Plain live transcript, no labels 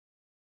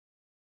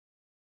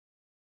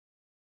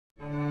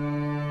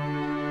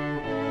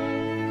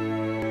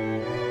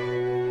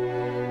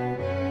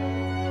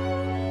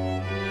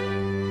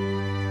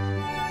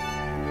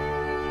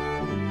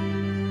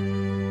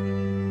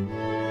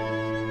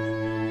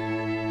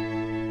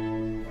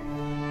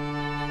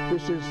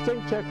This is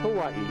ThinkTech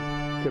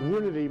Hawaii.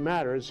 Community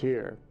matters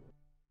here.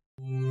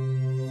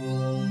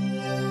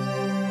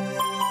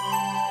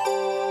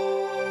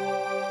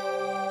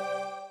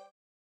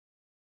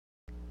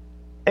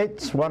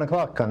 It's 1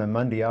 o'clock on a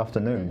Monday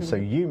afternoon, so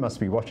you must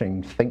be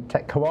watching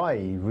ThinkTech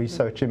Hawaii,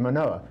 Research in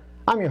Manoa.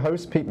 I'm your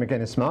host, Pete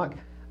McGinnis-Mark,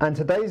 and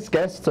today's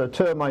guests are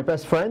two of my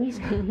best friends.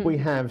 We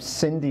have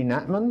Cindy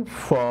Knapman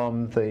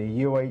from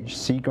the UH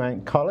Sea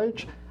Grant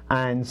College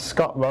and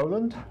Scott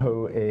Rowland,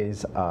 who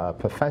is a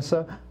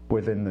professor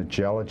within the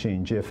Geology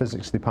and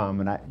Geophysics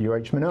Department at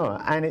UH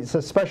Manoa. And it's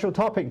a special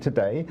topic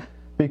today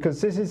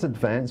because this is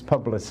advanced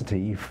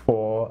publicity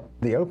for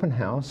the open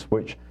house,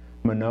 which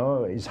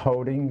Manoa is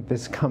holding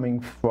this coming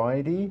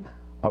Friday,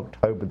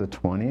 October the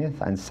 20th,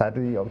 and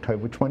Saturday,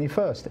 October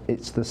 21st.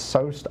 It's the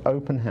S.O.E.S.T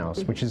open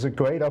house, which is a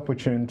great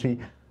opportunity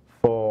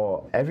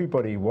for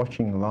everybody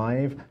watching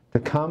live to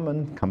come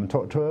and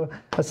talk to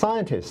a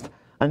scientist.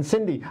 And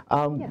Cindy,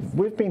 Yes.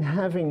 We've been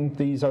having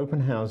these open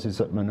houses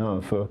at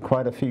Manoa for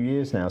quite a few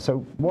years now.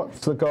 So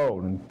what's the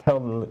goal? And tell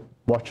the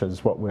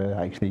watchers what we're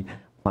actually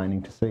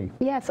planning to see.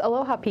 Yes,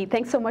 aloha, Pete.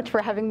 Thanks so much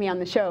for having me on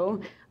the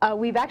show.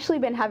 We've actually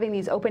been having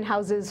these open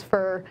houses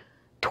for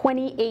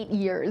 28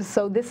 years.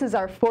 So this is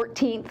our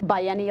 14th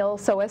biennial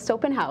S.O.E.S.T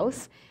open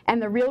house.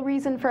 And the real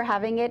reason for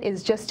having it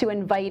is just to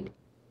invite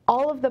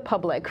all of the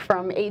public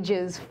from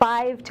ages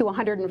 5 to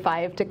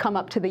 105 to come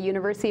up to the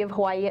University of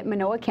Hawaii at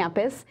Manoa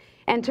campus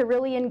and to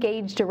really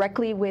engage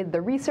directly with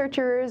the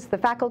researchers, the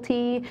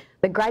faculty,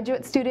 the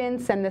graduate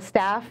students, and the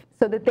staff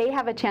so that they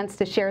have a chance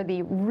to share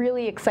the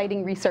really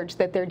exciting research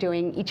that they're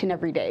doing each and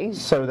every day.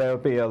 So there'll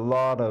be a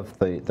lot of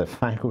the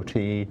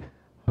faculty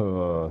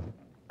who are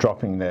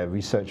dropping their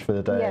research for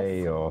the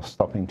day, yes, or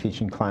stopping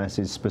teaching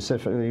classes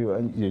specifically.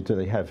 Do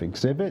they have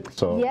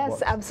exhibits? Or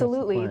yes,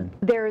 absolutely.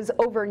 There's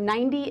over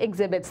 90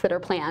 exhibits that are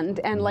planned,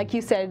 and like you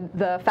said,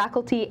 the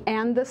faculty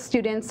and the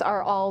students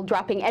are all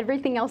dropping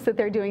everything else that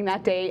they're doing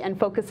that day and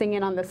focusing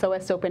in on the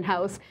S.O.E.S.T open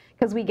house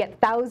because we get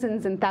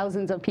thousands and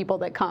thousands of people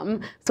that come.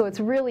 So it's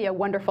really a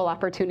wonderful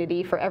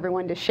opportunity for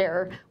everyone to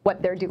share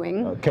what they're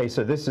doing. Okay,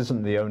 so this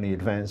isn't the only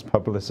advanced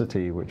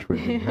publicity which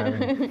we've been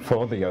having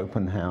for the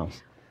open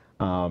house.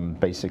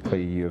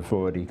 Basically, you've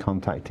already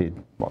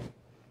contacted, what,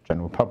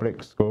 general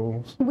public,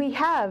 schools? We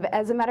have.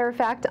 As a matter of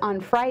fact, on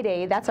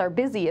Friday, that's our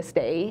busiest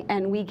day,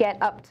 and we get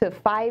up to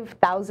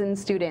 5,000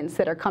 students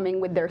that are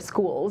coming with their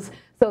schools.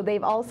 So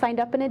they've all signed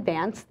up in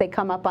advance. They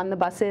come up on the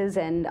buses,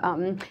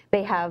 and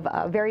they have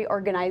a very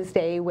organized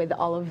day with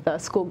all of the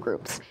school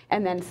groups.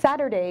 And then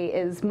Saturday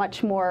is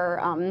much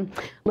more,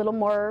 little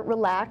more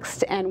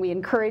relaxed, and we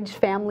encourage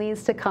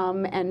families to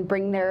come and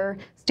bring their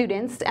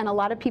students. And a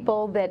lot of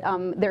people that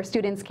their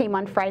students came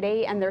on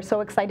Friday, and they're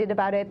so excited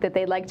about it that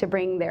they'd like to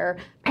bring their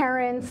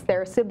parents,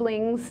 their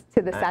siblings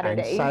to the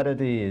Saturday. And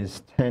Saturday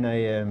is 10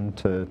 a.m.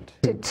 to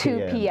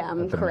 2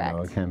 p.m., at the correct.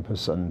 Manoa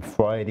campus, and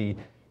Friday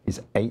is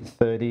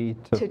 8:30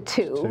 to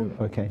 2.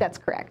 Okay. That's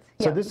correct.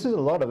 So yep. This is a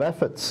lot of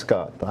effort,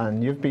 Scott,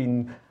 and you've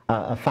been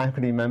a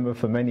faculty member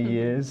for many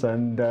years,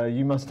 and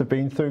you must have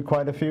been through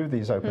quite a few of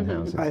these open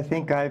houses. I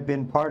think I've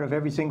been part of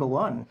every single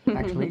one,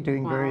 actually,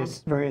 doing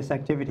various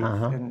activities,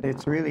 and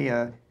it's really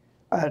a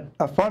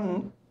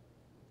fun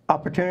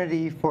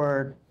opportunity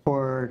for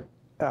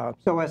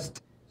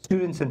S.O.E.S.T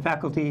students and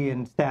faculty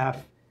and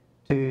staff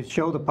to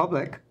show the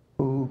public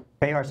who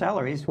pay our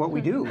salaries what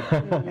we do,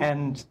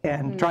 and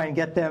try and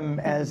get them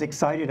as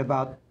excited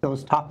about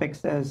those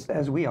topics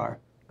as we are.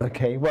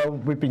 Okay, well,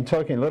 we've been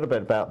talking a little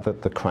bit about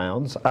the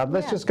crowns.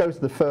 Let's just go to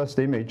the first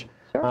image,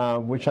 sure,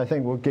 which I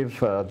think will give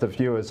the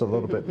viewers a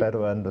little bit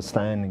better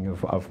understanding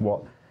of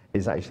what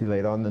is actually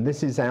laid on. And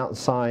this is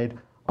outside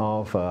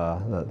of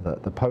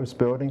the post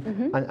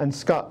building. And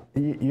Scott,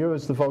 you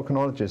as the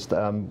volcanologist,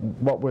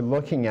 what we're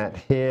looking at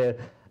here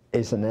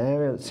is an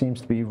area that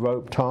seems to be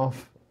roped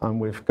off, and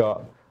we've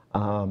got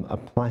a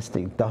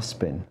plastic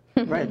dustbin.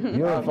 Right.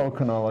 You're a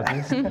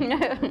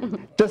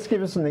volcanologist. Just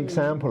give us an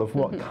example of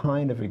what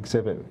kind of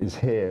exhibit is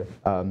here.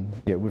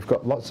 Yeah, we've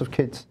got lots of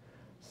kids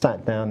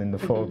sat down in the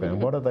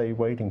foreground. What are they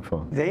waiting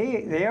for?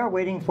 They are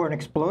waiting for an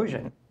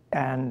explosion,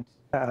 and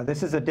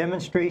this is a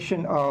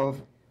demonstration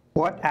of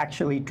what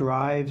actually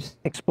drives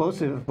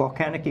explosive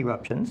volcanic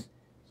eruptions.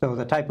 So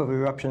the type of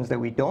eruptions that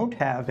we don't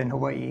have in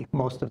Hawaii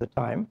most of the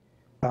time.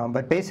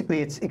 But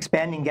basically, it's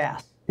expanding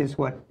gas is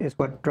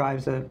what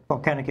drives a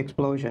volcanic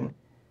explosion.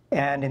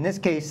 And in this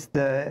case,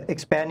 the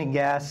expanding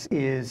gas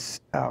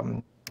is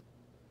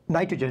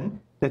nitrogen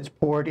that's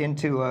poured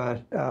into a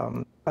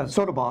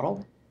soda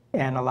bottle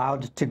and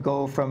allowed to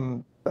go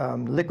from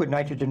liquid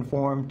nitrogen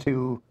form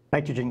to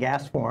nitrogen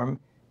gas form.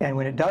 And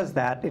when it does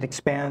that, it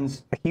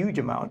expands a huge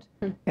amount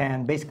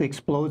and basically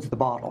explodes the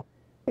bottle.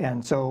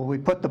 And so we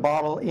put the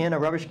bottle in a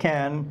rubbish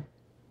can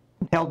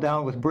held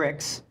down with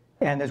bricks,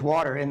 and there's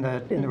water in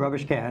the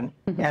rubbish can,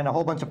 and a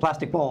whole bunch of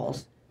plastic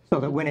balls, so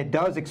that when it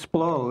does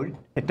explode,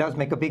 it does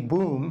make a big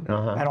boom,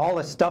 and all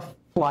this stuff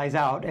flies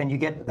out, and you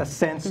get a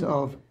sense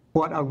of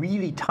what a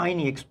really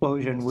tiny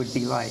explosion would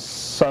be like.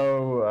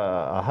 So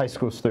a high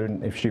school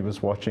student, if she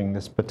was watching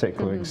this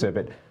particular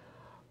exhibit,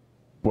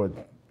 would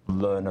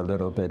learn a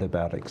little bit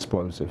about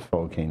explosive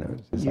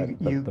volcanoes? Is that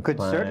You the could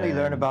certainly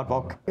plan? learn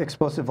about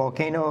explosive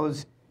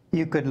volcanoes.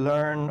 You could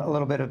learn a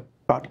little bit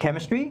about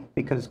chemistry,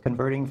 because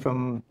converting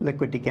from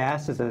liquid to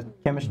gas is a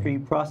chemistry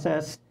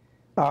process.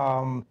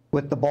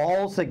 With the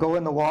balls that go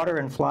in the water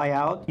and fly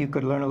out, you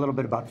could learn a little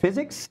bit about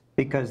physics,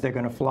 because they're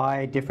going to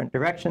fly different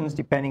directions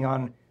depending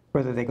on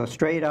whether they go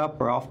straight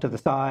up or off to the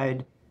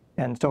side,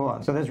 and so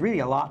on. So there's really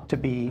a lot to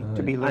be learned.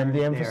 And the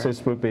there.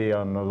 emphasis would be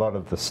on a lot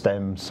of the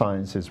STEM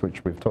sciences,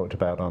 which we've talked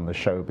about on the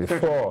show before,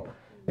 Certainly.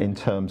 in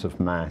terms of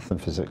math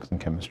and physics and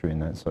chemistry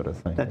and that sort of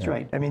thing. That's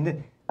right. I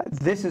mean,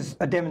 this is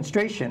a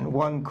demonstration.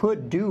 One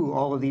could do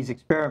all of these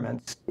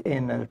experiments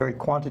in a very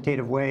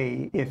quantitative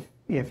way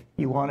if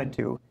you wanted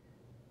to.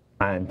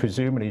 And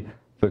presumably,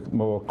 the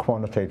more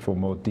quantitative or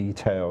more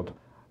detailed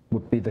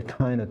would be the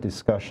kind of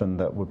discussion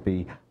that would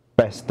be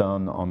best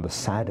done on the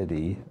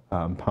Saturday,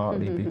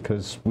 partly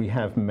because we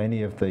have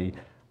many of the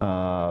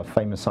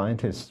famous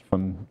scientists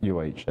from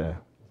UH there.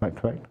 Is that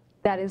correct?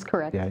 That is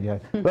correct. Yeah, yeah.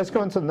 Let's go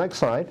on to the next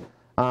slide,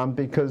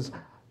 because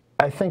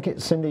I think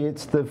Cindy,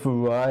 it's the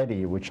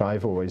variety which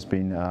I've always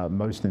been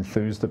most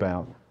enthused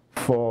about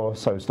for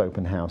S.O.E.S.T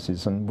open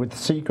houses. And with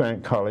Sea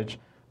Grant College,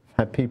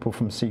 had people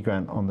from Sea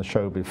Grant on the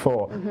show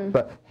before,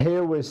 but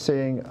here we're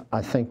seeing,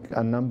 I think,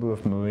 a number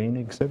of marine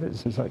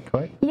exhibits. Is that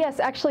correct? Yes,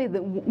 actually,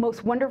 the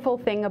most wonderful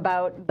thing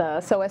about the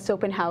S.O.E.S.T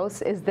open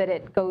house is that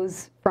it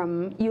goes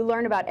from, you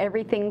learn about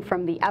everything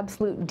from the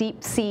absolute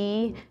deep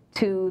sea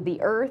to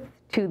the earth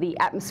to the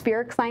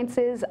atmospheric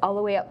sciences, all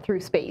the way up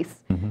through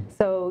space.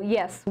 So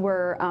yes,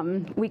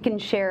 we can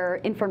share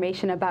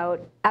information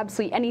about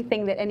absolutely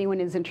anything that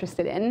anyone is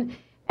interested in.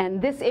 And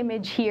this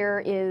image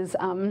here is,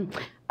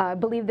 I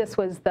believe this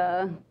was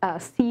the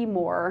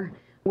Seymour,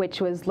 which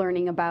was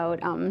learning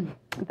about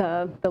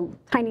the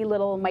tiny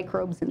little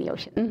microbes in the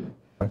ocean.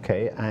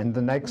 Okay, and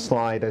the next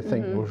slide, I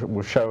think,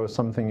 will show us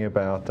something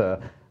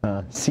about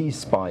sea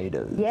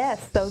spiders.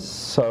 Yes.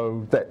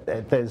 So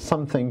there's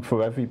something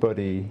for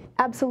everybody.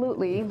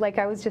 Absolutely. Like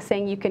I was just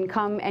saying, you can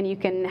come and you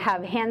can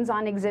have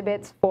hands-on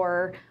exhibits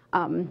for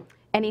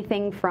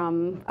anything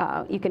from,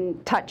 you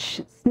can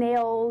touch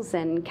snails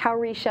and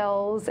cowrie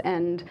shells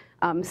and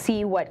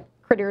see what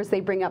critters they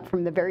bring up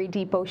from the very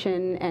deep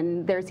ocean,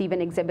 and there's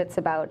even exhibits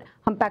about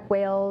humpback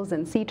whales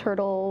and sea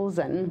turtles,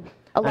 and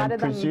a lot of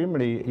them.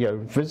 Presumably,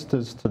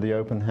 visitors to the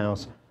open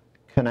house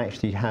can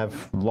actually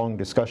have long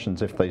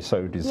discussions, if they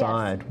so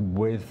desired,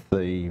 with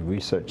the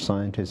research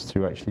scientists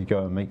who actually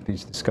go and make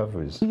these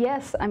discoveries.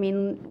 Yes, I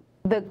mean,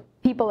 the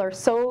people are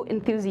so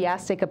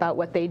enthusiastic about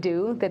what they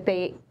do that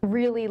they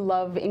really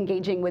love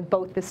engaging with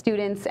both the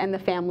students and the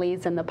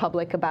families and the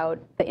public about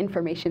the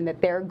information that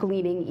they're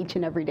gleaning each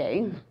and every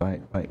day.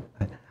 Right, right.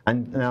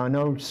 And now I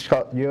know,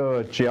 Scott,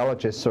 you're a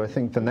geologist, so I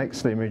think the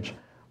next image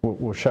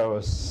will show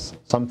us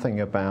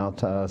something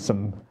about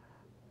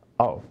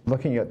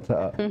looking at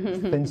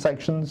thin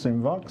sections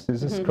in rocks.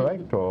 Is this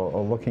correct?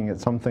 Or looking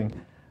at something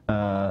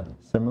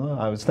similar?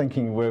 I was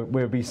thinking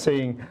we'll be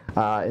seeing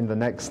in the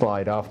next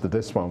slide after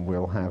this one,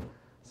 we'll have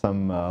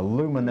some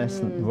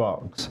luminescent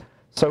rocks.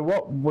 So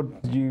what would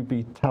you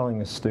be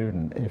telling a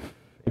student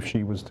if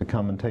she was to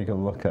come and take a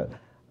look at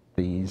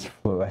these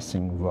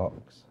fluorescing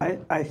rocks?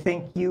 I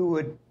think you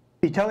would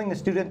be telling the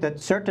student that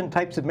certain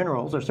types of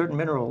minerals, or certain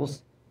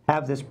minerals,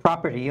 have this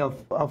property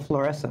of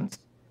fluorescence.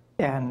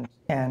 And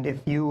if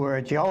you were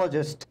a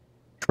geologist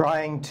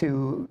trying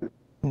to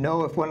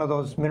know if one of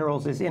those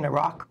minerals is in a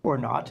rock or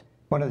not,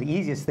 one of the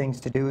easiest things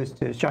to do is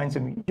to shine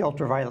some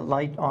ultraviolet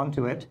light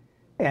onto it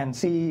and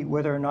see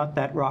whether or not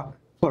that rock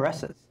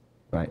fluoresces.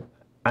 Right.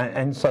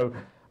 And so,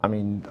 I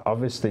mean,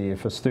 obviously,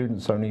 if a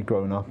student's only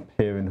grown up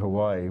here in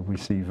Hawaii, we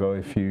see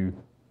very few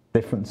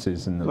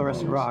differences in the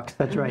fluorescent rocks,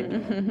 that's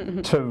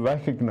right. To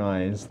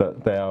recognize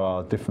that there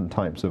are different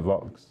types of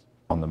rocks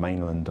on the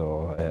mainland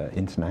or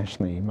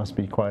internationally must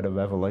be quite a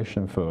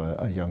revelation for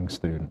a young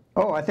student.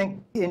 Oh, I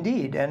think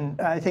indeed,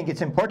 and I think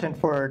it's important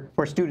for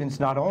students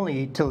not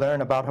only to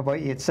learn about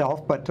Hawaii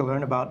itself, but to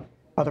learn about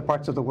other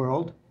parts of the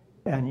world.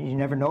 And you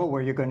never know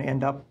where you're going to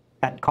end up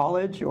at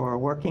college or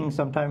working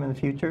sometime in the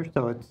future,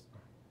 so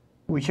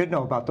we should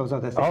know about those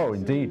other things. Oh,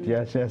 indeed,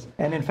 yes, yes.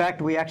 And in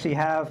fact, we actually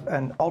have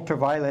an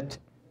ultraviolet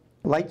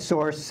light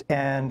source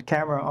and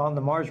camera on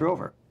the Mars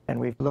rover, and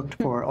we've looked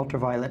for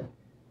ultraviolet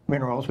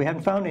minerals. We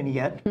haven't found any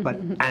yet, but...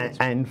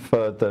 And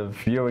for the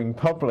viewing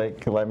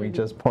public, let me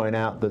just point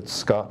out that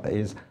Scott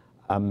is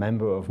a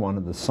member of one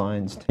of the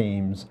science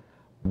teams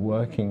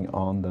working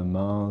on the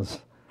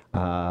Mars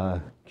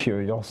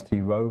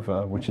Curiosity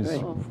rover, which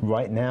is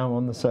right now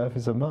on the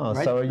surface of Mars.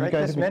 Right, so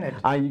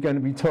are you going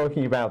to be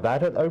talking about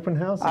that at Open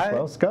House as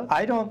well, Scott?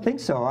 I don't think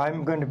so.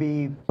 I'm going to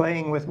be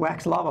playing with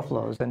wax lava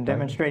flows and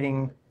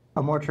demonstrating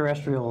a more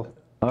terrestrial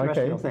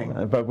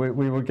thing. But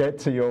we will get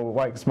to your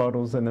wax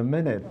models in a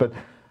minute. But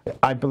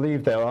I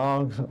believe there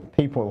are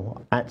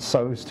people at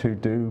S.O.E.S.T who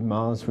do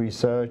Mars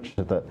research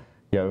that,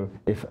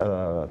 if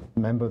a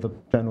member of the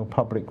general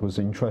public was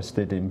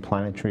interested in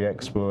planetary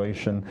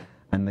exploration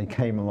and they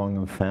came along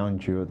and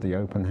found you at the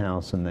open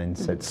house and then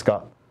said,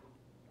 Scott,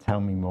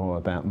 tell me more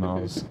about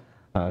Mars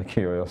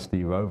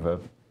Curiosity rover,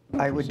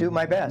 I would do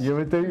my best. You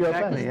would do your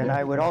Exactly, best. and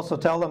I would also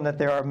tell them that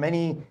there are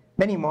many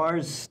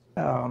Mars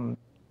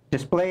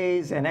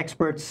displays and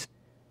experts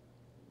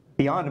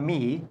beyond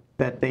me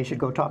that they should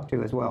go talk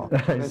to as well.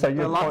 So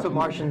there are lots of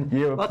Martian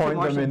you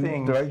point them in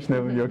things. the direction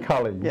of your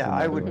colleagues. Yeah,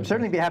 I would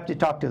certainly be happy to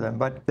talk to them,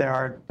 but there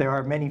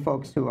are many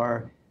folks who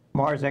are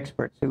Mars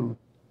experts who,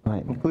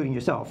 Right. including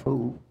yourself,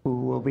 who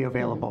will be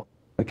available.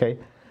 Okay.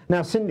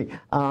 Now, Cindy,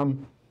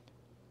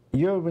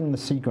 you're in the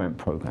Sea Grant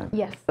program.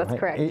 Yes, that's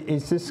correct.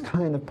 Is this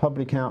kind of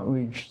public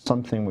outreach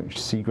something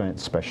which Sea Grant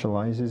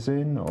specializes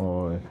in,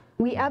 or?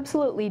 We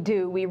absolutely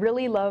do. We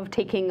really love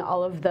taking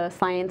all of the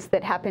science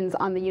that happens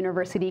on the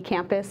university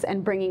campus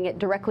and bringing it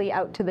directly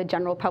out to the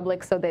general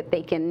public so that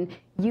they can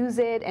use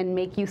it and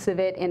make use of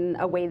it in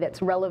a way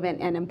that's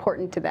relevant and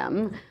important to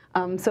them.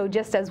 So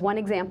just as one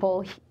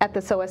example, at the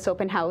S.O.E.S.T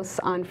Open House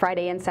on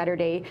Friday and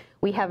Saturday,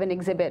 we have an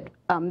exhibit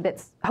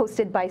that's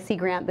hosted by Sea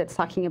Grant that's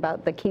talking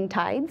about the king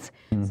tides.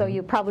 So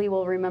you probably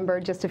will remember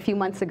just a few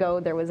months ago,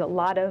 there was a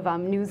lot of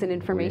news and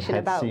information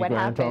about what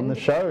happened. on the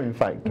show, in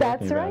fact.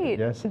 That's right.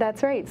 Yes.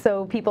 That's right.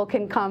 So people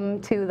can come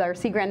to our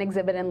Sea Grant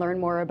exhibit and learn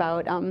more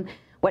about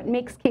what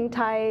makes king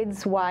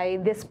tides, why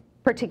this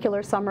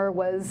particular summer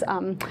was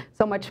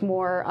so much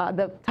more,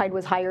 the tide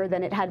was higher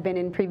than it had been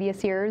in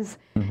previous years.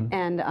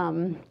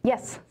 And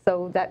yes,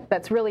 so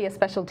that's really a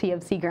specialty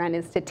of Sea Grant,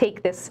 is to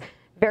take this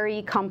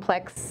very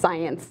complex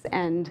science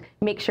and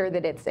make sure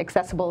that it's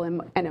accessible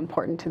and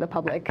important to the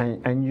public.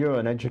 And you're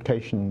an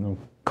educational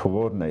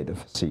coordinator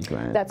for Sea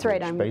Grant. That's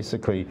right.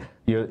 Basically,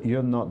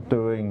 you're not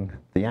doing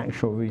the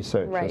actual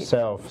research Right.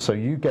 yourself, so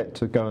you get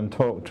to go and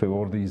talk to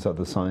all these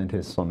other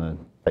scientists on a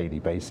daily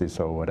basis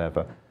or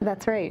whatever.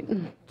 That's right.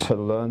 To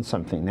learn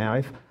something. Now,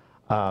 if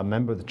a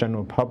member of the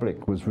general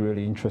public was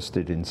really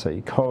interested in, say,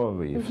 coral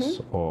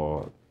reefs,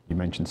 or you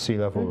mentioned sea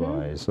level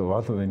rise, or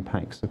other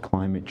impacts of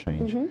climate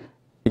change,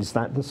 is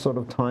that the sort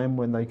of time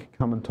when they could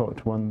come and talk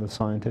to one of the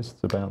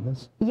scientists about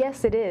this?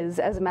 Yes, it is.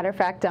 As a matter of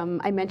fact,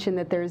 I mentioned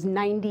that there's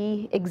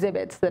 90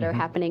 exhibits that are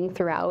happening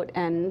throughout,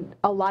 and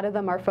a lot of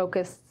them are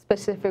focused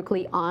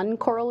specifically on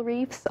coral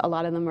reefs. A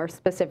lot of them are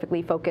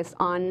specifically focused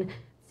on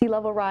sea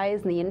level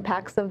rise and the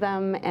impacts of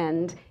them.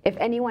 And if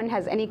anyone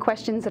has any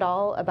questions at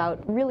all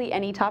about really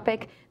any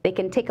topic, they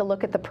can take a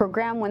look at the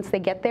program once they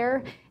get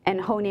there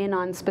and hone in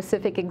on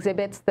specific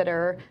exhibits that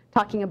are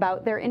talking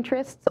about their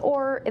interests,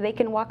 or they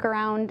can walk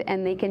around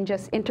and they can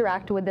just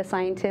interact with the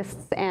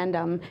scientists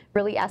and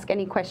really ask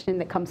any question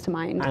that comes to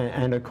mind.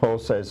 And of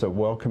course, there's a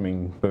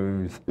welcoming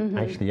booth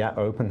actually at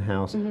Open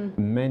House.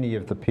 Many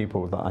of the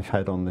people that I've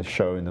had on this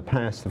show in the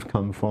past have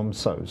come from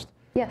S.O.E.S.T.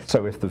 Yes.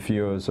 So if the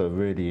viewers are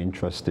really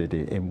interested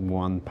in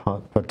one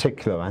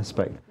particular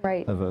aspect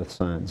of Earth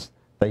science,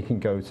 they can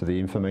go to the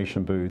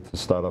information booth to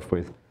start off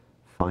with,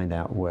 find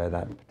out where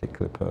that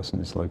particular person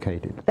is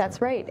located.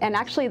 That's right. And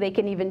actually, they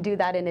can even do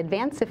that in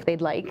advance if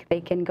they'd like. They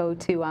can go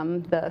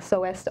to the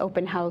S.O.E.S.T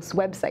Open House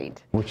website,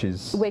 which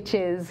is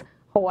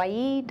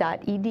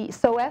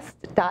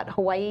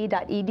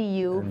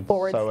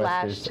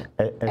hawaii.soest.hawaii.edu/SOEST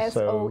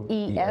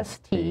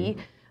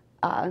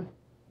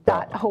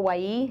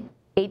Hawaii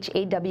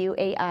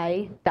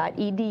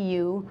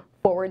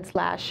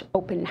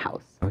HAWAI.edu/open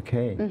house.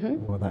 Okay,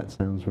 well that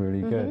sounds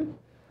really good.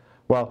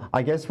 Well,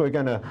 I guess we're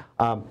going to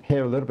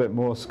hear a little bit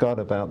more, Scott,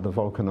 about the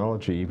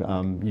volcanology.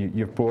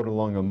 You've brought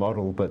along a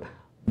model, but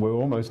we're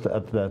almost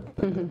at the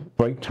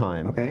break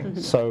time. Okay.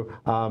 So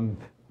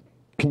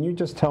can you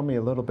just tell me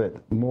a little bit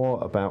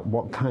more about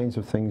what kinds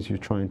of things you're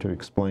trying to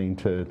explain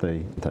to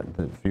the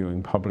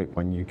viewing public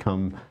when you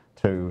come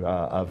to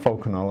a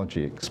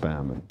volcanology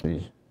experiment?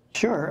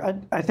 Sure.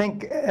 I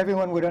think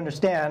everyone would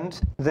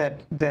understand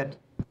that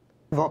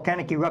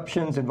volcanic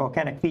eruptions and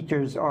volcanic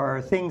features are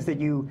things that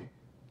you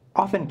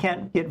often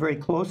can't get very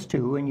close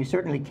to, and you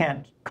certainly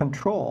can't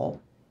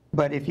control.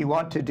 But if you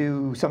want to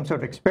do some sort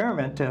of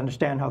experiment to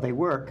understand how they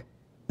work,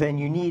 then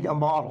you need a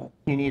model.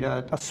 You need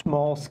a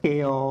small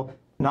scale,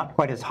 not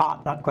quite as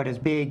hot, not quite as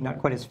big, not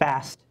quite as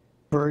fast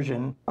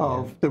version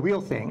of the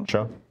real thing.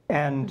 Sure.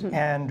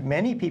 And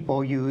many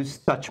people use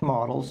such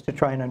models to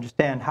try and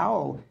understand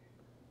how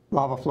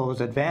lava flows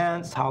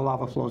advance, how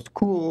lava flows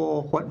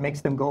cool, what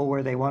makes them go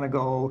where they want to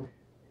go,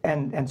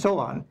 and so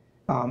on.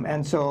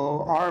 And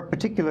so our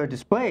particular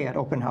display at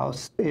Open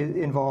House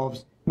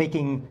involves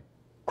making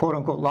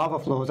quote-unquote lava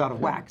flows out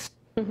of wax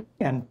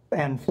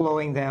and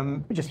flowing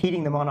them, just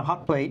heating them on a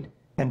hot plate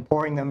and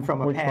pouring them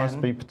from a Which pan.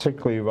 must be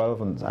particularly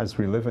relevant as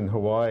we live in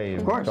Hawaii.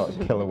 Of course. We've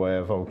got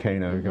Kilauea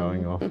volcano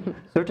going off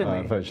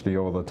Certainly. virtually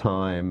all the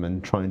time,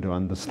 and trying to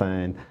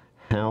understand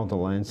how the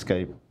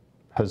landscape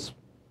has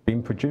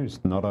been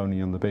produced, not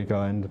only on the Big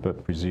Island,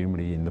 but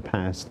presumably in the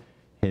past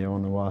here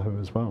on Oahu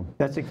as well.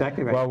 That's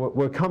exactly right. Well,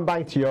 we'll come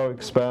back to your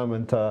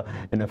experiment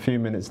in a few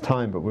minutes'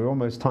 time, but we're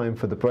almost time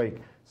for the break.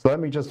 So let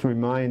me just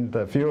remind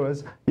the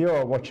viewers, you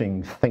are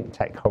watching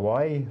ThinkTech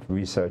Hawaii,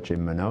 Research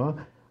in Manoa.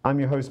 I'm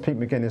your host, Pete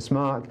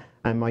McGinnis-Mark,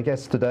 and my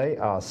guests today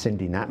are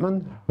Cindy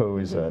Knapman, who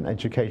is an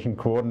education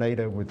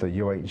coordinator with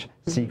the UH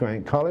Sea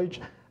Grant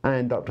College,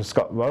 and Dr.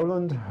 Scott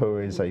Rowland, who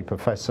is a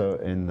professor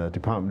in the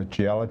Department of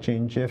Geology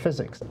and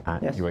Geophysics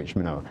at UH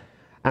Manoa.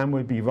 and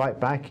we'll be right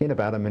back in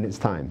about a minute's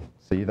time.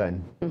 See you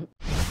then.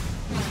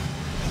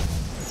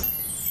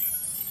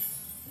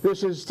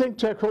 This is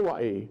ThinkTech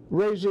Hawaii,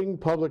 raising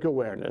public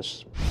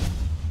awareness.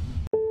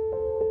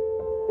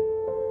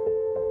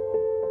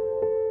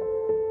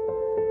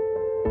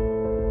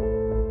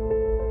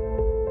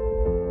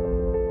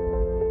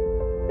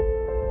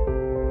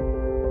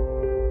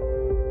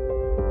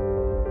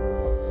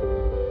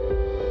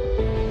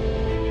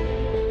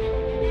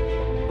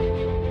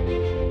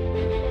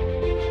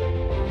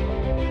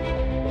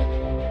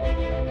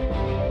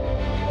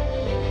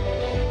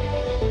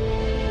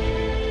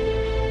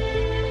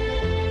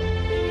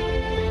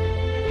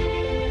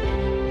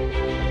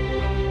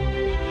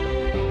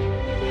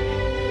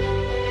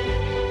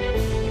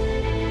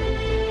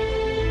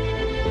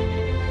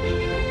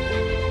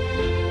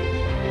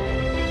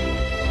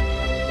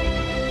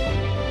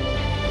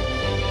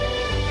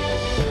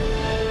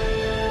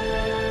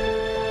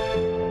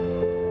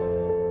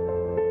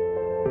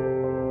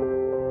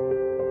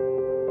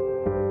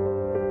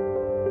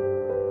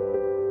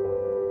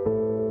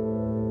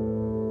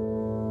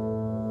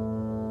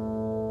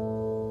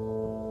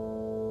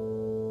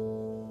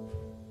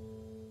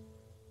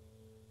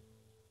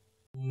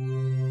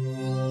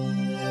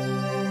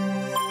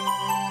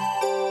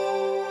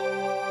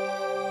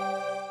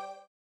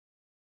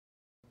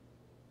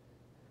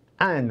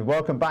 And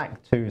welcome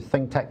back to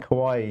ThinkTech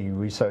Hawaii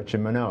Research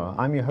in Manoa.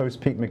 I'm your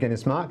host, Pete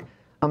McGinnis-Mark,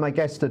 and my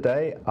guests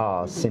today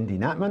are Cindy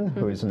Knapman,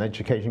 who is an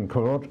education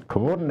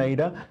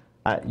coordinator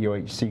at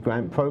UH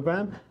Grant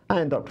Program,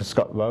 and Dr.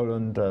 Scott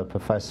Rowland, a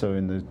professor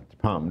in the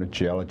Department of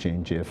Geology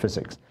and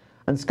Geophysics.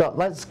 And Scott,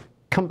 let's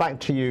come back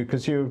to you,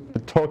 because you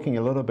were talking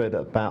a little bit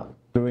about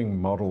doing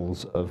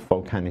models of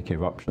volcanic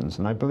eruptions,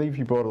 and I believe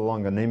you brought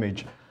along an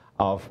image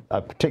of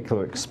a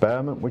particular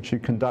experiment which you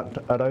conduct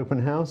at Open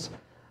House.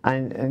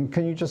 And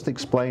can you just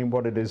explain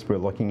what it is we're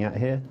looking at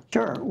here?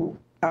 Sure.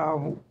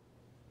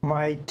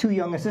 My two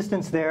young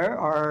assistants there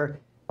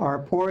are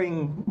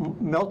pouring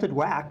melted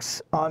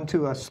wax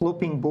onto a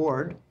sloping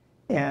board.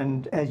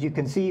 And as you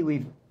can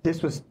see,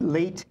 this was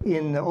late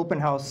in the open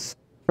house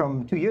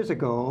from 2 years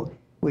ago.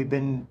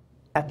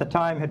 At the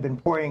time, had been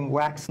pouring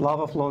wax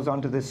lava flows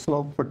onto this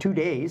slope for 2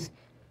 days.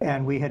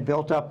 And we had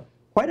built up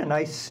quite a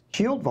nice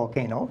shield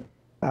volcano.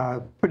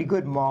 Pretty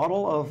good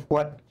model of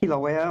what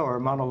Kilauea or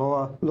Mauna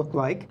Loa looked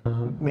like,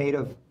 made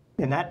of,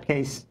 in that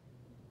case,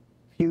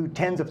 a few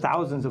tens of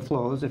thousands of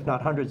flows, if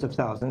not hundreds of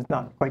thousands,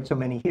 not quite so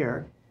many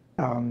here.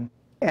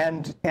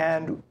 And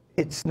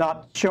it's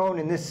not shown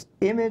in this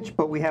image,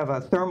 but we have a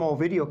thermal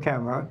video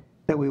camera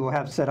that we will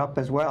have set up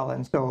as well.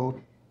 And so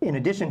in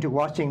addition to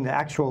watching the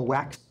actual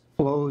wax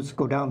flows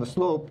go down the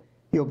slope,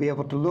 you'll be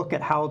able to look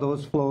at how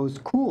those flows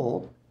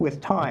cool with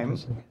time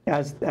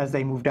as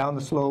they move down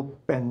the slope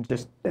and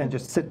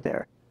just sit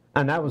there.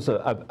 And that was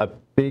a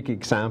big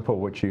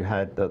example which you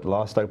had at the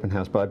last open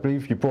house, but I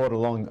believe you brought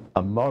along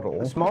a model.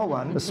 A small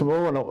one. A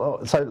small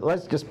one. So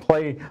let's just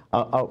play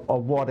a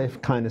what-if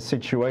kind of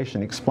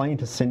situation. Explain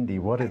to Cindy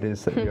what it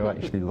is that you're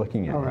actually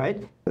looking at. All right.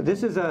 So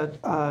this is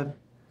a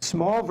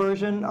small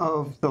version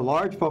of the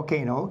large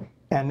volcano,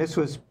 and this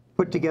was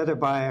put together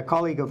by a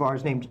colleague of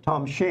ours named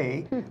Tom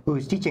Shea, who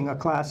is teaching a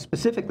class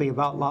specifically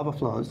about lava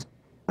flows.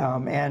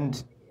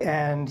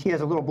 And he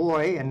has a little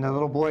boy, and the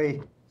little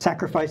boy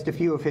sacrificed a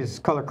few of his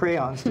color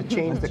crayons to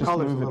change the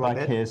colors a little bit.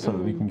 Back here so that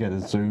we can get a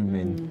zoom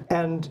in.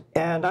 And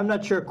I'm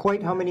not sure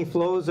quite how many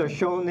flows are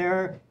shown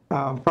there.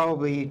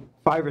 Probably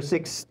 5 or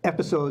 6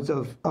 episodes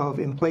of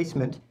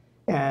emplacement.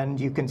 And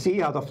you can see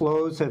how the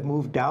flows have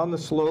moved down the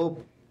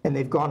slope, and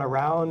they've gone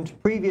around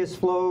previous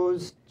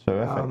flows.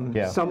 Terrific.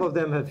 Yeah. Some of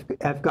them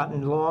have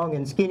gotten long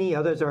and skinny.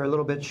 Others are a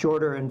little bit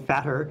shorter and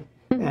fatter.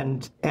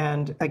 And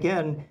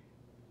again,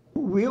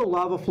 real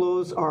lava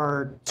flows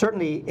are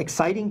certainly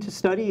exciting to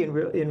study in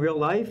real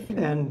life,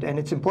 and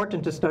it's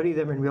important to study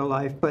them in real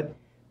life, but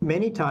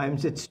many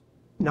times it's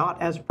not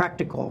as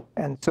practical.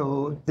 And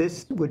so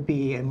this would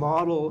be a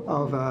model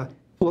of a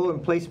flow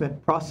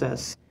emplacement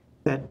process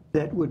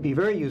that would be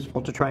very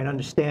useful to try and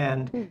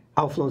understand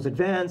how flows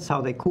advance,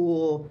 how they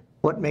cool,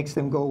 what makes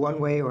them go one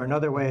way or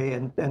another way,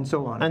 and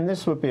so on. And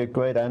this would be a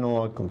great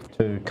analog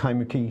to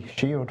Kaimuki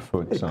Shield,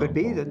 for example. It could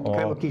be the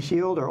Kaimuki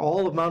Shield, or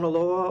all of Mauna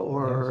Loa,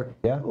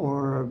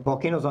 or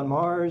volcanoes on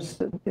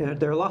Mars.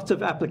 There are lots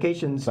of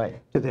applications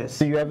to this.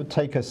 Do you ever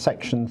take a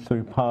section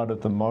through part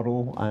of the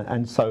model,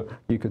 and so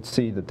you could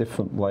see the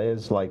different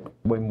layers, like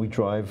when we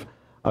drive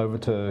over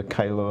to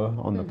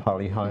Kailua on the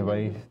Pali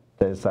Highway,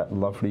 there's that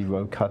lovely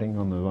road cutting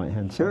on the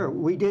right-hand side? Sure,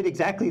 we did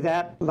exactly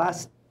that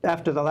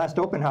after the last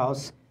open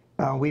house.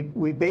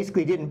 We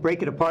basically didn't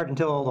break it apart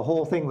until the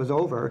whole thing was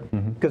over,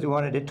 because we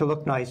wanted it to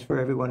look nice for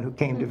everyone who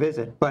came to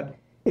visit. But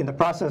in the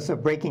process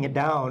of breaking it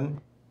down,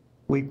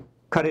 we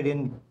cut it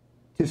into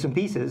some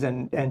pieces,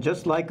 and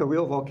just like a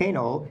real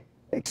volcano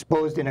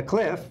exposed in a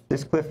cliff,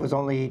 this cliff was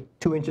only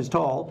 2 inches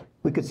tall,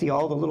 we could see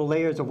all the little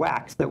layers of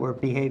wax that were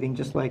behaving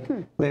just like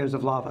layers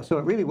of lava. So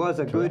it really was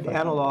a good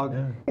analog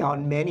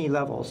on many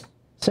levels.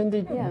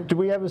 Cindy, do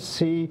we ever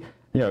see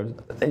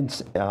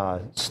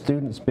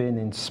students being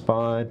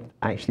inspired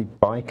actually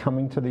by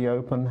coming to the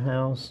open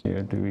house?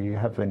 Do we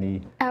have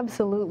any?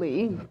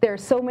 Absolutely.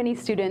 There's so many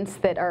students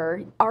that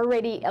are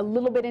already a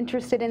little bit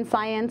interested in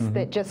science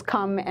that just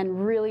come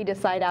and really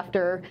decide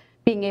after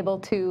being able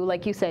to,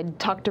 like you said,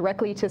 talk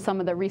directly to some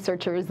of the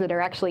researchers that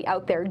are actually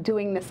out there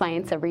doing the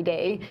science every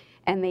day,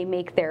 and they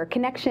make their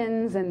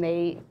connections, and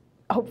they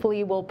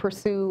hopefully will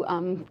pursue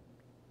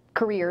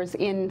careers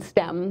in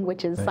STEM,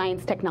 which is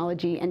science,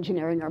 technology,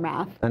 engineering, or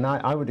math. And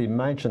I would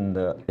imagine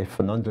that if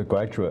an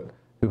undergraduate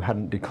who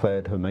hadn't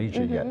declared her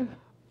major yet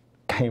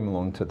came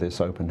along to this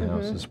open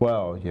house as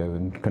well,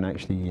 and can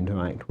actually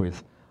interact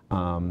with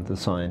the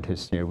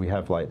scientists. We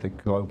have like the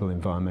Global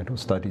Environmental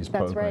Studies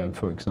program,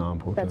 for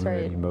example, to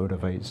really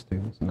motivate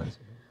students and that sort of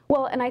thing.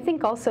 Well, and I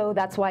think also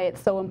that's why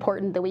it's so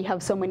important that we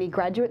have so many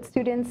graduate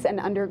students and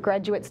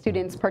undergraduate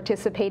students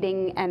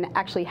participating and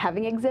actually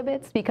having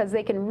exhibits, because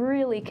they can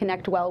really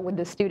connect well with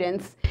the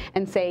students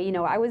and say,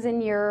 I was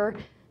in your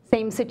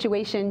same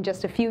situation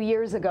just a few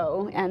years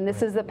ago, and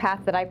this is the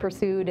path that I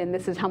pursued, and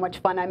this is how much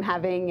fun I'm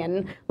having,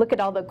 and look at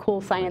all the cool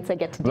science I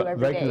get to do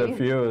every day. Regular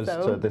viewers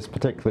to this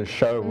particular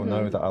show will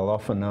know that I'll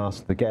often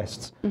ask the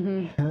guests,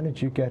 how did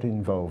you get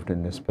involved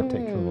in this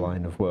particular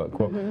line of work?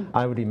 Well,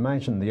 I would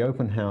imagine the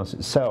open house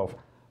itself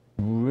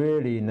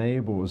really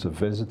enables a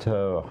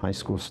visitor, a high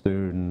school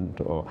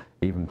student, or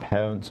even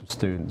parents of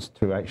students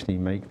to actually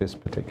make this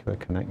particular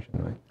connection,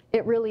 right?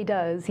 It really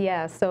does,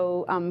 yeah.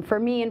 So for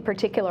me in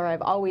particular,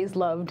 I've always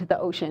loved the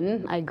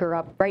ocean. I grew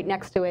up right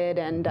next to it,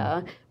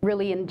 and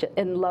really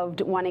loved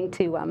wanting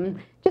to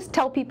just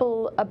tell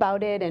people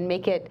about it and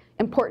make it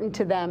important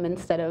to them,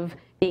 instead of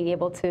being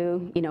able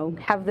to,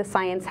 have the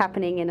science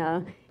happening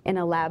in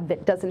a lab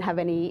that doesn't have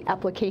any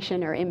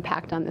application or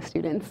impact on the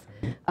students.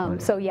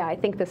 So yeah, I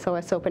think the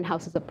S.O.E.S.T Open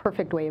House is a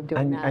perfect way of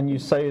doing that. And you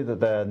say that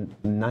there are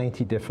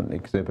 90 different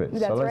exhibits.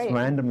 That's so let's right.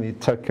 randomly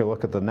take a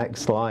look at the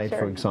next slide,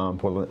 for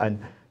example, and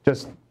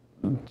just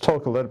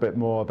talk a little bit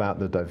more about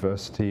the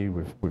diversity.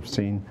 We've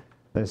seen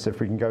this.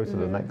 If we can go to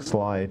the next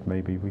slide,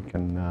 maybe we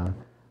can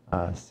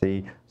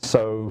see.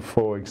 So,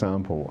 for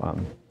example,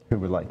 who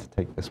would like to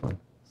take this one?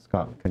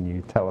 Scott, can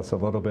you tell us a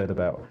little bit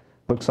about?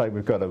 Looks like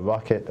we've got a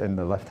rocket in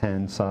the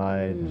left-hand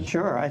side.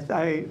 Sure.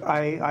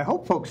 I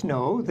hope folks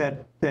know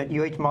that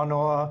UH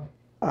Manoa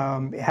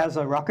has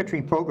a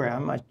rocketry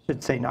program. I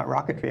should say not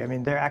rocketry. I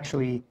mean, they're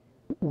actually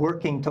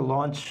working to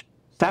launch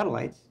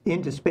satellites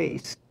into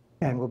space,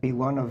 and will be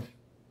one of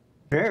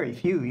very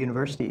few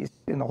universities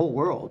in the whole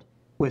world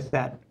with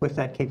that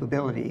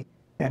capability.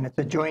 And it's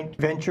a joint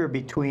venture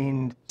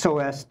between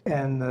S.O.E.S.T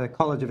and the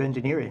College of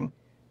Engineering,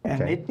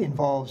 and it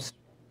involves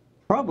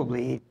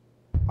probably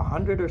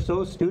 100 or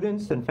so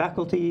students and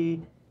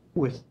faculty,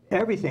 with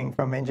everything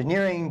from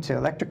engineering to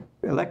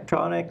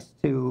electronics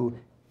to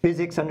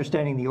physics,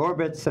 understanding the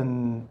orbits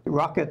and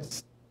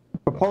rockets,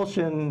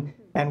 propulsion,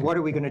 and what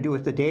are we going to do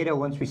with the data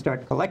once we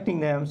start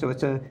collecting them. So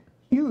it's a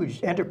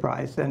huge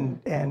enterprise, and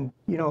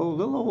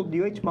little old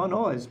UH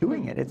Manoa is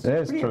doing it. It's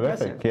pretty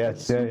terrific.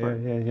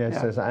 Impressive.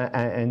 Yes.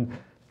 And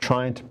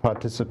trying to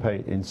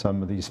participate in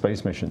some of these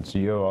space missions.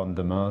 You're on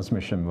the Mars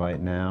mission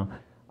right now.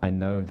 I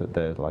know that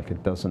there are like a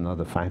dozen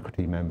other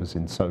faculty members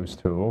in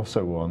S.O.E.S.T who are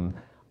also on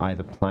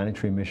either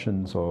planetary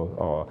missions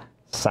or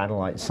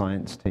satellite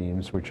science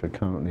teams, which are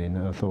currently in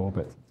Earth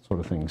orbit, sort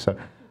of thing. So,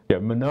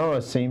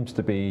 Manoa seems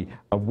to be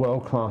a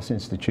world-class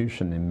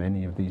institution in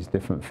many of these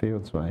different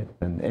fields, right?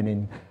 And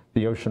in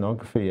the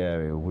oceanography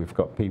area, we've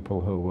got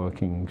people who are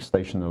working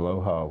Station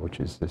Aloha, which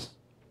is this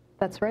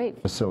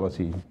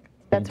facility.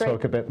 Can you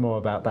talk a bit more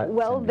about that?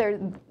 Well,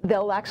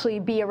 there'll actually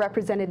be a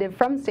representative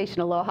from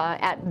Station Aloha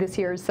at this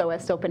year's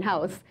S.O.E.S.T Open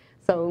House,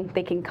 so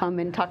they can come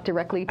and talk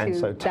directly to them. And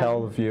so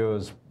tell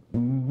viewers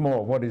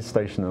more, what is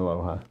Station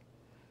Aloha?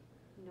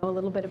 You know a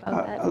little bit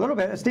about that? A little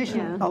bit.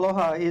 Station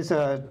Aloha is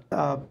a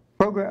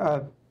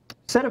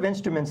set of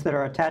instruments that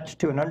are attached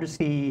to an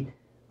undersea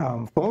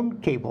phone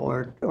cable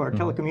or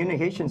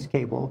telecommunications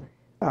cable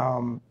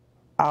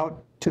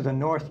out to the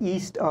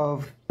northeast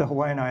of the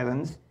Hawaiian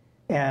Islands.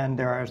 And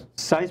there are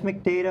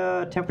seismic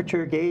data,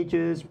 temperature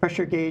gauges,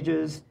 pressure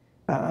gauges,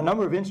 a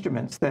number of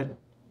instruments that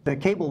the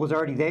cable was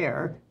already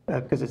there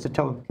because it's a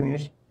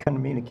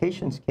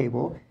telecommunications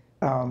cable.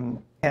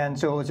 And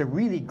so it was a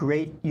really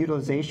great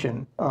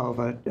utilization of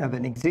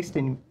an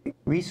existing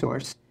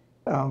resource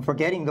for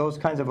getting those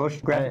kinds of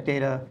oceanographic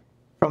data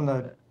from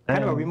the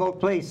kind of a remote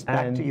place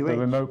back to UH. The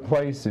remote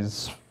place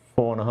is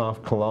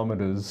 4.5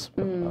 kilometers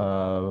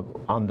below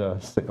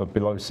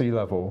sea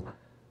level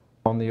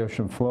on the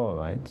ocean floor,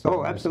 right?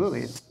 So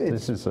absolutely.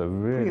 This is a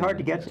really pretty hard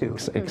to get to.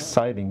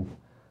 Exciting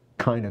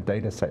kind of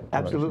data set.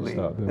 Absolutely.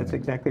 That's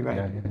exactly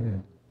right.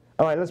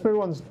 All right, let's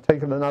move on to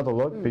take another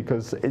look,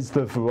 because it's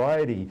the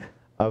variety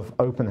of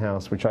open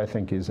house, which I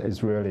think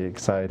is really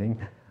exciting.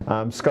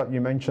 Scott, you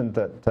mentioned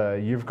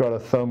that you've got a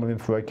thermal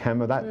infrared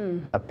camera. That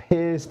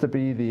appears to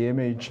be the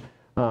image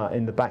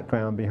in the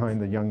background behind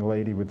the young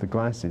lady with the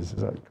glasses.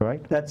 Is that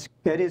correct?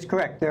 That is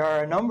correct. There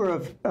are a number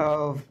of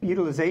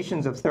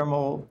utilizations of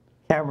thermal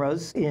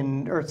cameras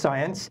in earth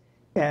science.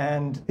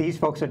 and these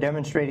folks are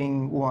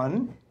demonstrating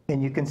one,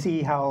 and you can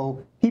see how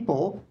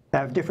people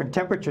have different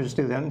temperatures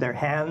to them. Their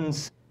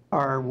hands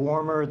are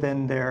warmer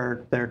than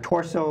their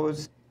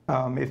torsos.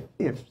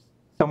 If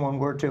someone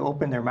were to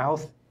open their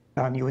mouth,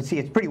 you would see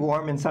it's pretty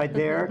warm inside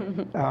there.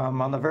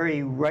 On the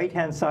very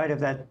right-hand side of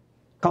that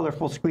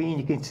colorful screen,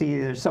 you can see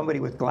there's somebody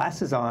with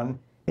glasses on,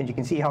 and you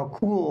can see how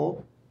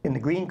cool in the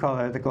green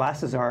color the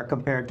glasses are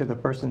compared to the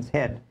person's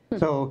head.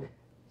 So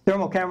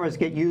thermal cameras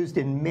get used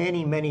in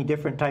many, many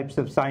different types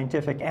of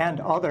scientific and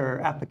other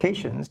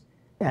applications,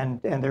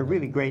 and they're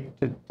really great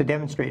to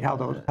demonstrate how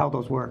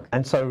those work.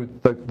 And so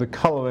the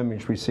color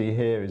image we see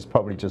here is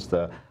probably just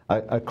a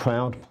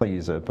crowd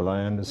pleaser, but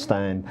I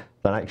understand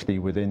that actually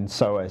within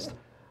S.O.E.S.T,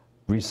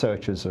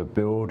 researchers are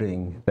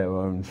building their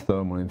own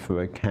thermal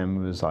infrared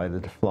cameras,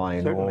 either to fly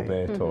in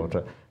orbit or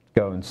to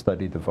go and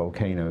study the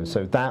volcanoes.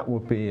 So that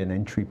would be an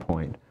entry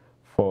point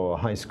for a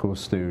high school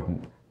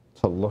student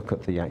to look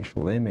at the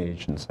actual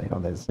image and say, oh,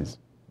 this is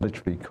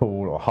literally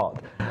cool or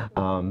hot.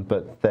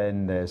 But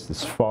then there's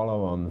this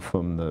follow-on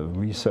from the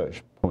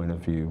research point of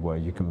view where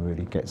you can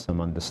really get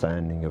some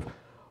understanding of,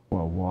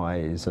 well, why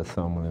is a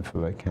thermal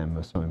infrared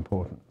camera so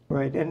important?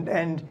 Right,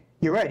 and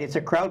you're right, it's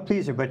a crowd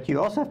pleaser, but you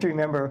also have to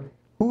remember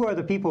who are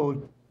the people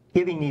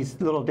giving these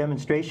little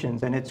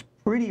demonstrations, and it's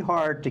pretty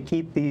hard to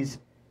keep these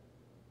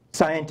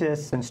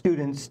scientists and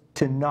students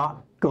to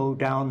not go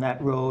down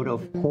that road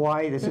of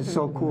why this is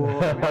so cool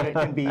and what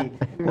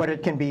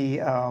it can be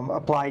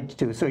applied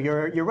to. So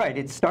you're right.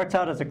 It starts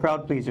out as a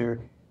crowd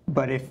pleaser,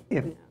 but if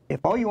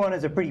all you want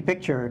is a pretty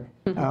picture,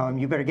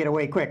 you better get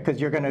away quick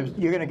because you're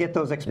gonna get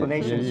those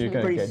explanations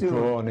pretty soon.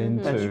 Drawn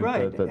into That's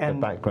right. the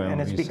background. And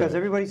it's because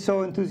everybody's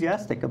so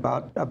enthusiastic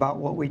about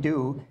what we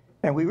do,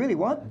 and we really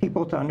want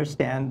people to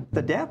understand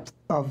the depth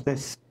of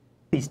these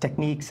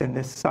techniques and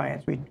this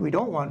science. We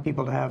don't want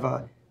people to have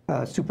a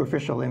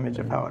superficial image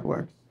of how it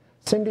works.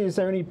 Cindy, is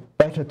there any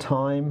better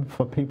time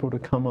for people to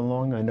come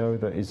along? I know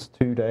that it's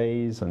 2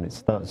 days and it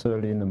starts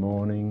early in the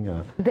morning.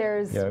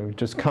 There's,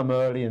 just come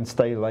early and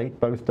stay late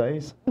both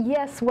days?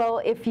 Yes, well,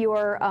 if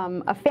you're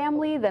a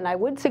family, then I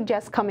would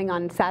suggest coming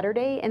on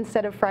Saturday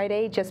instead of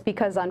Friday, just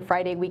because on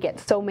Friday we get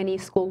so many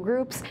school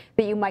groups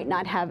that you might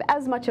not have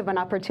as much of an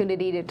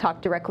opportunity to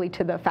talk directly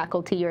to the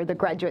faculty or the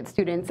graduate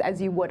students as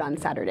you would on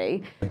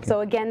Saturday. Okay. So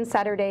again,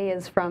 Saturday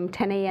is from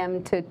 10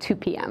 a.m. to 2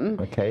 p.m.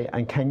 Okay,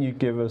 and can you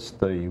give us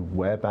the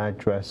web address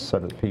so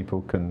that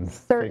people can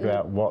figure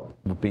out what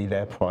would be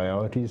their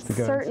priorities to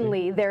go?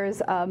 Certainly.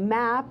 There's a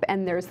map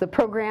and there's the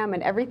program,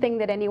 and everything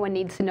that anyone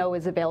needs to know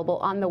is available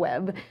on the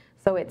web.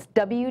 So it's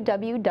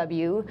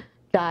www.S.O.E.S.T,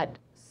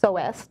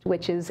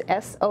 which is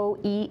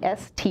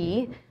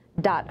S-O-E-S-T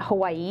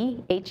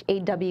 .Hawaii,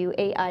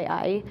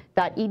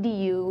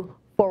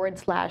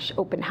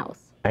 HAWAII.edu/open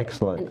house.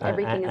 Excellent. And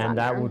everything is on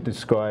that there. will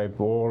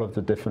describe all of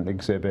the different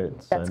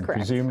exhibits. That's and correct.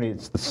 Presumably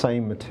it's the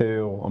same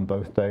material on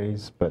both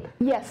days, but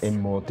yes, in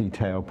more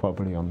detail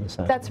probably on the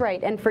Saturday. That's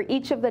right. And for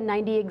each of the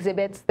 90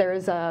 exhibits,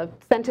 there's a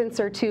sentence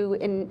or two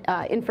in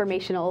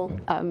informational,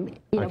 okay,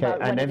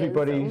 about and what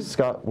everybody, it is, so.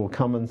 Scott, will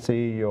come and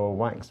see your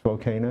wax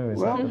volcano. Is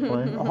that the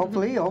plan?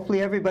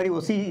 Hopefully everybody will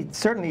see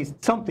certainly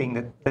something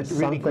that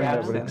really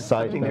grabs them,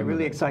 something that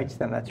really excites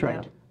them. That's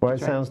right. Well, it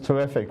sounds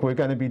terrific. We're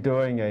going to be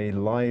doing a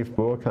live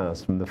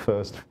broadcast from the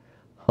first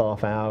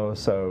half hour or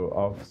so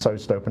of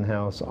S.O.E.S.T Open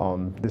House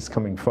on this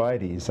coming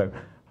Friday. So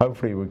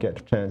hopefully we'll get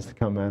a chance to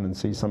come around and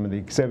see some of the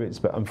exhibits.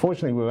 But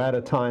unfortunately, we're out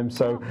of time.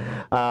 So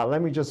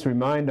let me just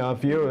remind our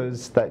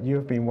viewers that you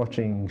have been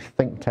watching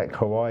ThinkTech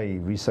Hawaii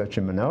Research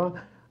in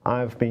Manoa.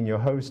 I've been your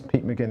host,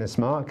 Pete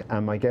McGuinness-Mark,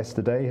 and my guests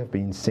today have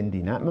been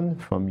Cindy Knapman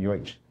from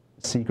UH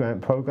Sea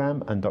Grant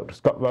Program and Dr.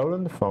 Scott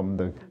Rowland from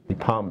the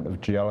Department of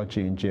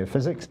Geology and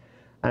Geophysics.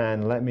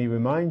 And let me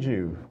remind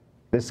you,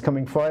 this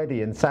coming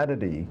Friday and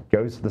Saturday,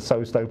 go to the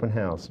S.O.E.S.T Open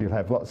House. You'll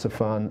have lots of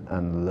fun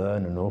and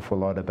learn an awful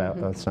lot about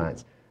Earth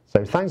science.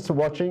 So thanks for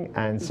watching,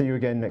 and see you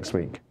again next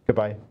week.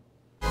 Goodbye.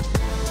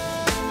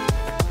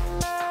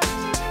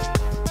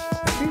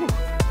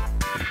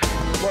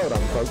 Well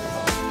done, folks.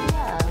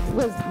 Yeah, it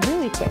was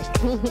really quick.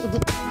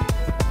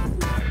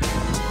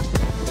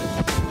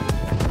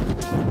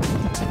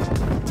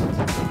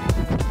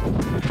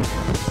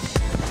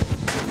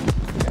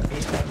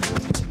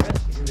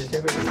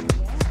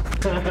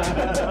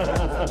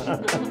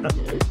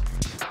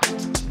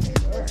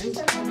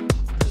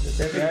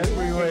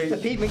 The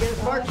Pete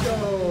McGuinness-Mark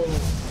Show.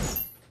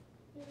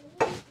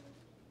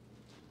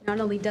 Not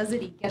only does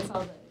it, he gets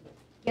all the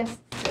guests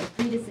to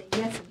agree to say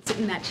yes and sit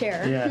in that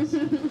chair. Yes.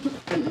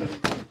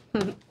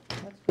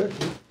 That's good.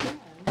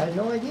 I had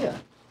no idea.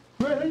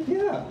 Really?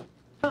 Yeah.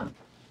 Huh.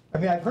 I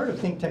mean, I've heard of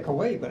ThinkTech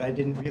Hawaii, but I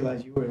didn't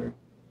realize you were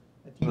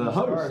a TV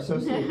star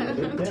associated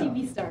with it. Yeah.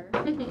 TV star.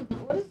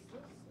 What is this?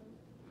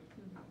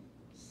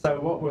 So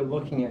what we're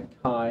looking at,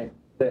 Kai,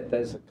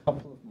 there's a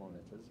couple of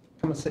monitors.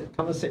 Come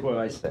and sit where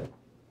I sit.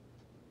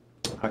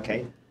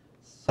 Okay.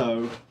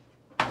 So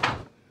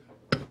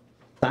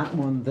that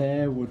one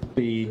there would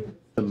be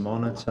the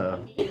monitor,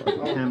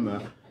 the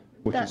camera,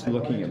 which is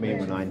looking at me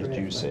when I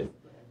introduce it.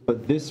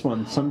 But this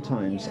one,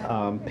 sometimes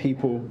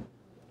people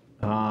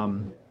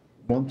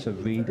want to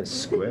read a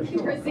script,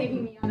 you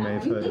may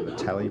have heard of a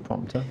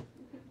teleprompter.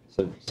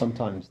 So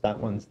sometimes that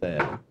one's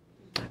there.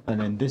 And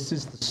then this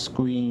is the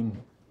screen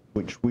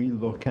which we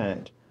look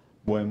at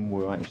when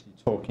we're actually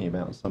talking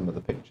about some of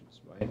the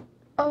pictures, right?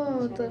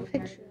 Oh, the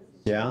pictures.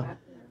 Yeah.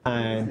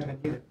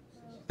 And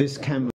this camera